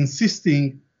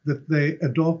insisting that they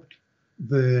adopt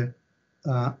the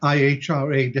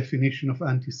IHRA definition of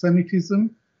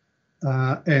anti-Semitism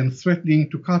and threatening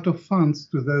to cut off funds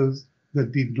to those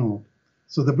that did not.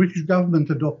 So the British government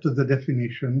adopted the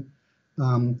definition,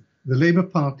 the Labour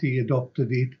Party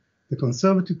adopted it, the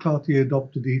Conservative Party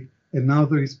adopted it, and now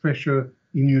there is pressure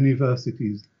in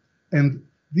universities. And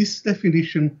this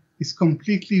definition is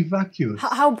completely vacuous.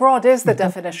 How broad is the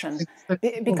definition?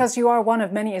 Because you are one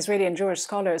of many Israeli and Jewish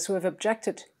scholars who have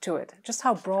objected to it. Just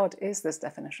how broad is this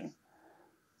definition?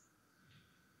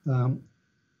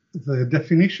 The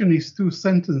definition is 2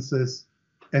 sentences,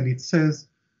 and it says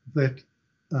that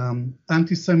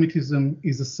anti-Semitism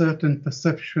is a certain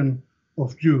perception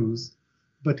of Jews,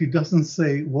 but it doesn't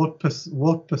say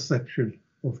what perception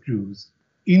of Jews.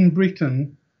 In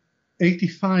Britain,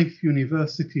 85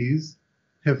 universities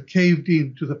have caved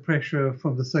in to the pressure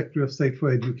from the Secretary of State for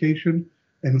Education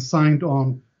and signed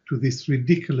on to this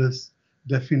ridiculous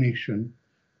definition.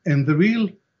 And the real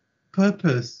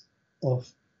purpose of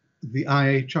the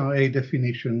IHRA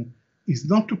definition is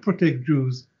not to protect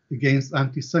Jews against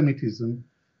anti-Semitism,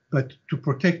 but to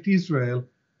protect Israel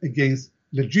against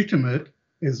legitimate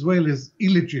as well as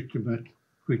illegitimate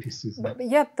criticism. But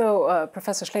yet, though,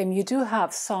 Professor Schleim, you do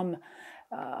have some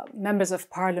members of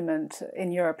parliament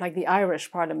in Europe, like the Irish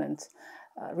parliament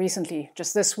recently,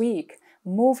 just this week,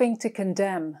 moving to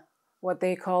condemn what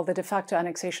they call the de facto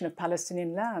annexation of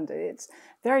Palestinian land. It's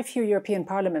very few European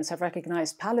parliaments have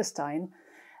recognized Palestine.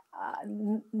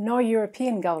 No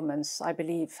European governments, I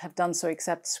believe, have done so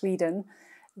except Sweden.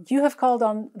 You have called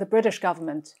on the British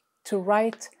government to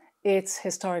right its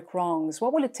historic wrongs.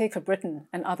 What will it take for Britain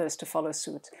and others to follow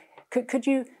suit? Could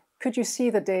you see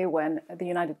the day when the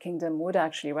United Kingdom would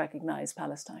actually recognize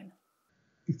Palestine?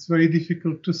 It's very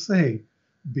difficult to say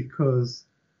because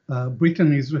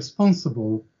Britain is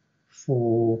responsible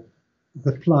for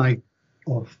the plight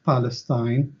of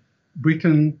Palestine.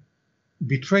 Britain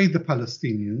betrayed the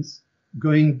Palestinians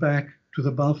going back to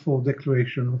the Balfour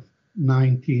Declaration of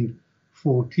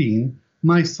 1914.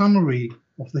 My summary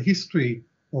of the history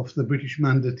of the British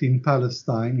mandate in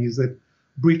Palestine is that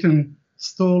Britain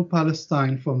stole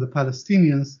Palestine from the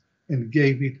Palestinians and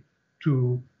gave it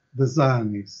to the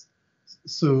Zionists.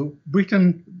 So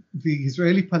Britain, the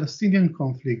Israeli-Palestinian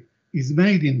conflict is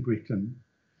made in Britain,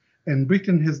 and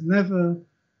Britain has never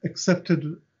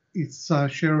accepted its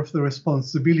share of the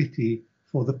responsibility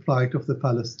for the plight of the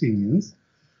Palestinians.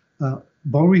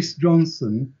 Boris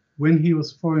Johnson, when he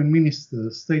was foreign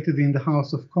minister, stated in the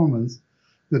House of Commons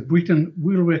that Britain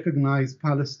will recognize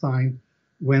Palestine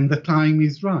when the time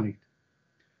is right.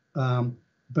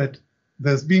 But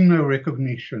There's been no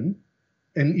recognition.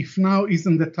 And if now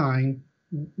isn't the time,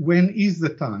 when is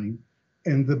the time?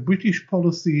 And the British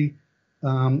policy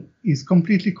is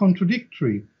completely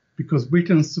contradictory, because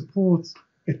Britain supports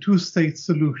a two-state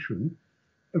solution.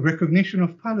 A recognition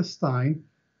of Palestine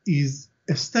is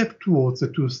a step towards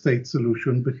a two-state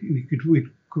solution, but it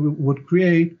would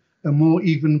create a more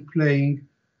even playing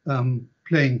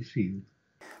field.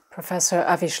 Professor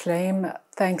Avi Shleim,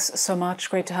 thanks so much.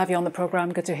 Great to have you on the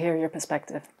program. Good to hear your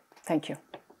perspective. Thank you.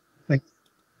 Thanks.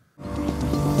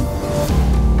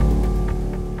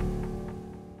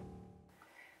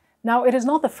 Now, it is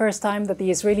not the first time that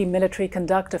the Israeli military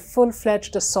conduct a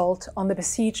full-fledged assault on the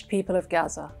besieged people of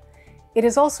Gaza. It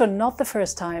is also not the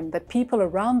first time that people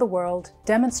around the world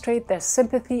demonstrate their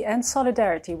sympathy and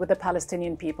solidarity with the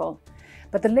Palestinian people.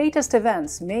 But the latest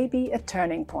events may be a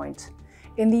turning point.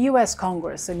 In the US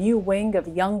Congress, a new wing of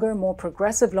younger, more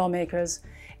progressive lawmakers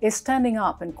is standing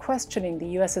up and questioning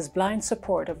the US's blind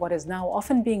support of what is now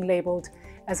often being labeled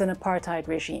as an apartheid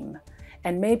regime.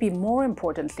 And maybe more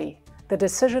importantly, the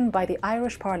decision by the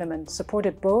Irish Parliament,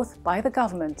 supported both by the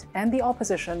government and the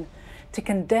opposition, to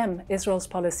condemn Israel's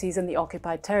policies in the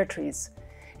occupied territories.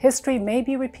 History may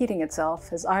be repeating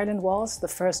itself, as Ireland was the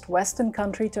first Western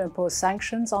country to impose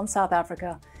sanctions on South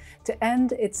Africa to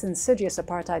end its insidious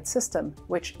apartheid system,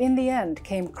 which in the end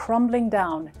came crumbling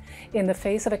down in the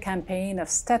face of a campaign of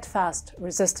steadfast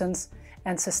resistance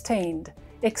and sustained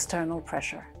external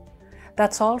pressure.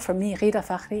 That's all from me, Rida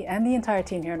Fakhri, and the entire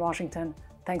team here in Washington.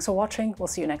 Thanks for watching. We'll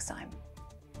see you next time.